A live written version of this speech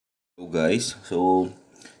Hello guys, so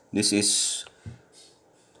this is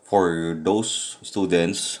for those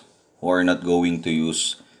students who are not going to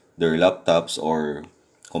use their laptops or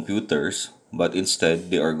computers, but instead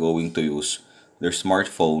they are going to use their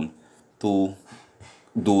smartphone to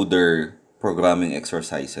do their programming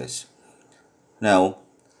exercises. Now,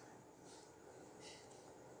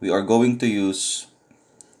 we are going to use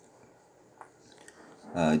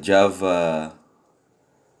Java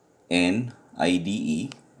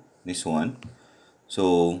N-IDE, this one.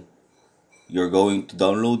 So you're going to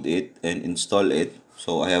download it and install it.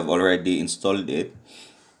 So I have already installed it.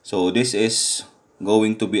 So this is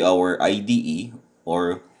going to be our IDE,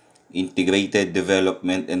 or Integrated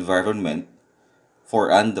Development Environment,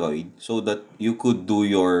 for Android, so that you could do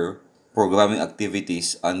your programming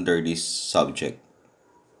activities under this subject.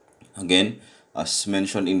 Again, as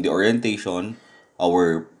mentioned in the orientation,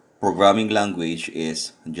 our programming language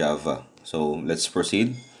is Java. So let's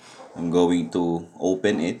proceed. I'm going to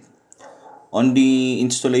open it. On the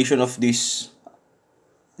installation of this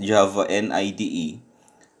Java N-IDE,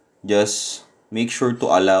 just make sure to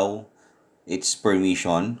allow its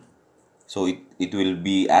permission. So it will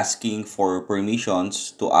be asking for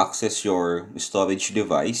permissions to access your storage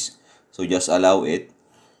device. So just allow it.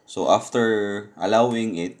 So after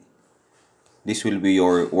allowing it, this will be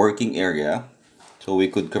your working area. So we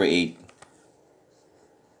could create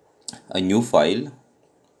a new file.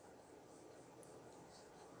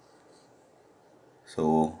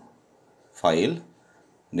 So file,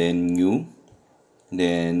 then new.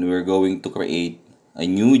 Then we're going to create a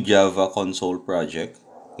new Java console project.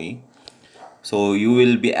 Okay. So you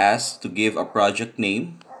will be asked to give a project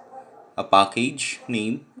name, a package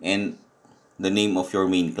name, and the name of your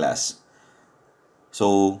main class.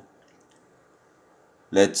 So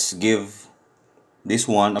let's give this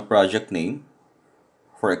one a project name.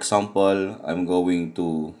 For example, I'm going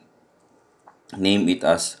to name it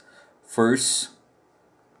as first.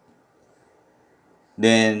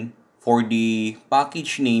 Then for the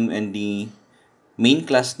package name and the main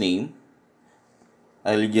class name,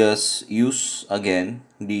 I'll just use again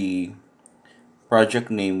the project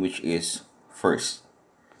name, which is first.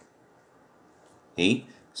 Okay,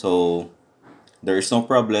 so there is no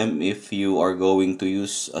problem if you are going to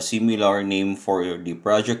use a similar name for the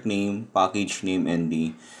project name, package name, and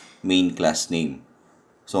the main class name.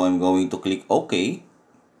 So I'm going to click OK.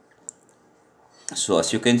 So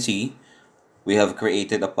as you can see, we have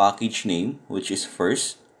created a package name, which is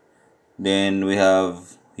first. Then we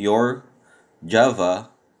have your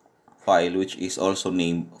Java file, which is also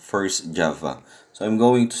named first Java. So I'm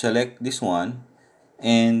going to select this one,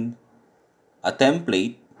 and a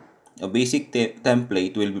template, a basic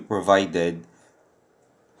template will be provided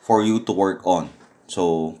for you to work on.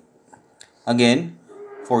 So again,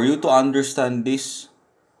 for you to understand these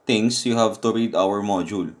things, you have to read our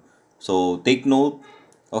module. So take note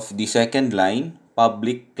of the second line,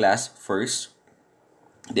 public class first.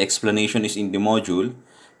 The explanation is in the module.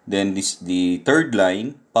 Then the third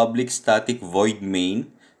line, public static void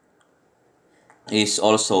main, is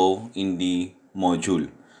also in the module.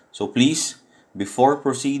 So please, before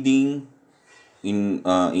proceeding in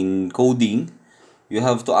coding, you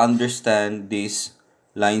have to understand these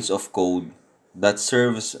lines of code that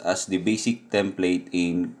serves as the basic template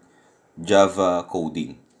in Java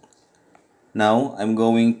coding. Now, I'm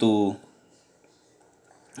going to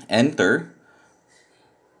enter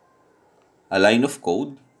a line of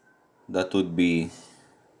code that would be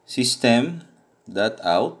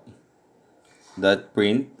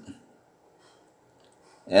system.out.print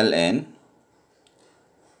ln,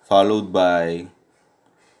 followed by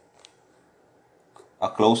a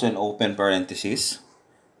close and open parenthesis,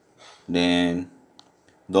 then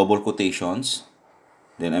double quotations.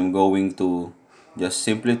 Then I'm going to just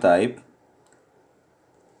simply type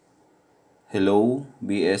hello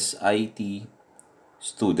BSIT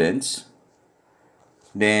students.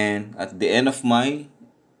 Then at the end of my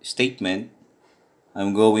statement,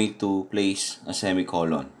 I'm going to place a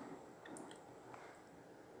semicolon.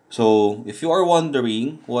 So if you are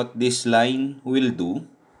wondering what this line will do,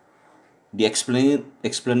 the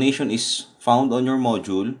explanation is found on your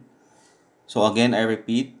module. So again, I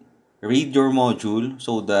repeat, read your module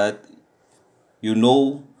so that you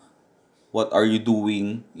know what are you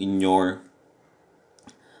doing in your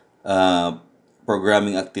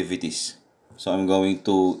programming activities. So I'm going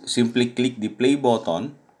to simply click the play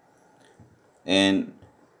button, and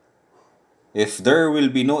if there will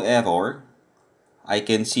be no error, I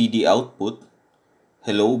can see the output,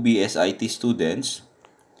 hello BSIT students.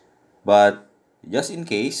 But just in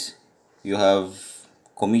case you have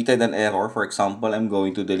committed an error, for example, I'm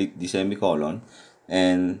going to delete the semicolon,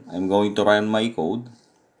 and I'm going to run my code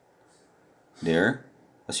there.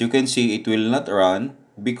 As you can see, it will not run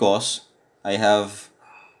because I have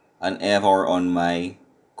an error on my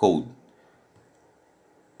code.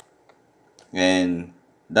 And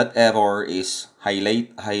that error is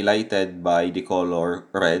highlighted by the color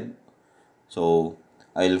red. So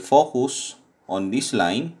I'll focus on this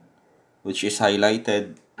line, which is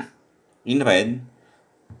highlighted in red.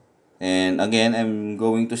 And again, I'm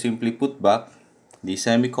going to simply put back the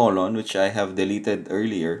semicolon, which I have deleted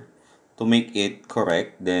earlier, to make it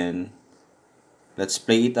correct. Then let's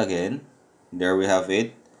play it again. There we have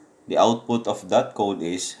it. The output of that code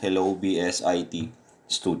is hello BSIT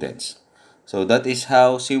students. So that is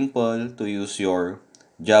how simple to use your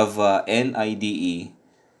Java N-IDE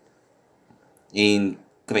in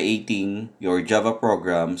creating your Java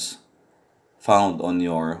programs found on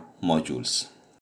your modules.